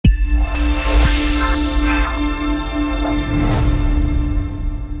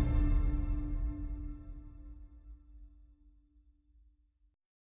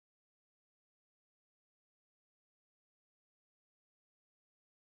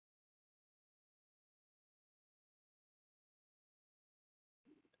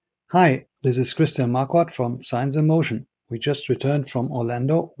Hi, this is Christian Marquardt from Science and Motion. We just returned from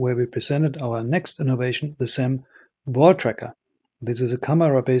Orlando, where we presented our next innovation, the SEM BallTracker. This is a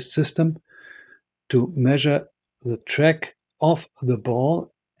camera-based system to measure the track of the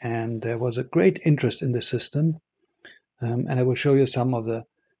ball, and there was a great interest in the system. And I will show you some of the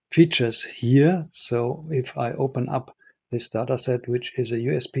features here. So if I open up this dataset, which is a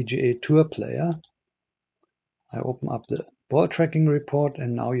USPGA Tour player, I open up the ball tracking report,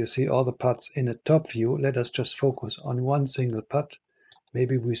 and now you see all the putts in a top view. Let us just focus on one single putt.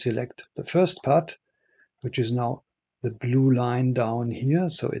 Maybe we select the first putt, which is now the blue line down here.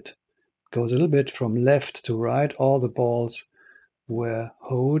 So it goes a little bit from left to right. All the balls were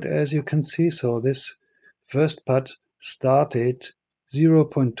holed, as you can see. So this first putt started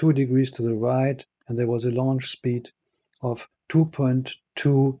 0.2 degrees to the right, and there was a launch speed of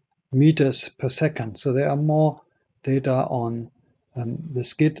 2.2 meters per second. So there are more data on the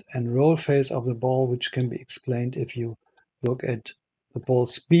skid and roll phase of the ball, which can be explained if you look at the ball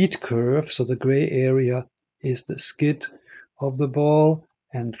speed curve. So the gray area is the skid of the ball,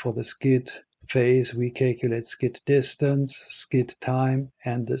 and for the skid phase, we calculate skid distance, skid time,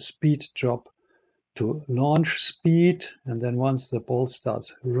 and the speed drop to launch speed. And then once the ball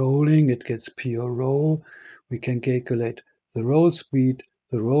starts rolling, it gets pure roll. We can calculate the roll speed,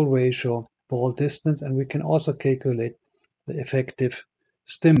 the roll ratio, ball distance, and we can also calculate the effective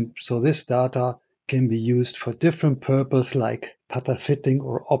stim. So this data can be used for different purposes like putter fitting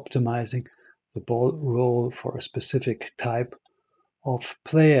or optimizing the ball roll for a specific type of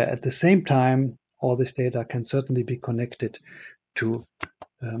player. At the same time, all this data can certainly be connected to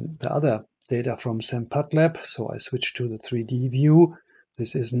the other data from SEM Putt Lab. So I switch to the 3D view.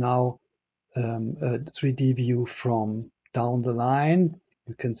 This is now a 3D view from down the line.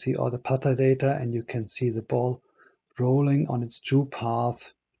 You can see all the putter data, and you can see the ball rolling on its true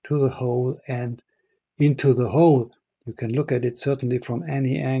path to the hole and into the hole. You can look at it certainly from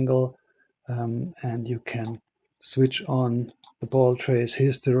any angle, and you can switch on the ball trace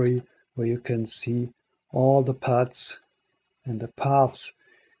history, where you can see all the putts and the paths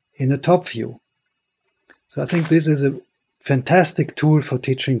in a top view. So I think this is a fantastic tool for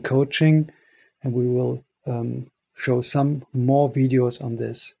teaching coaching, and we will show some more videos on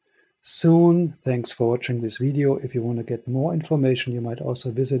this soon. Thanks for watching this video. If you want to get more information, you might also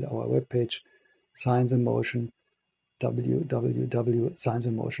visit our webpage, Science and Motion,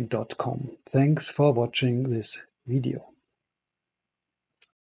 www.scienceandmotion.com. Thanks for watching this video.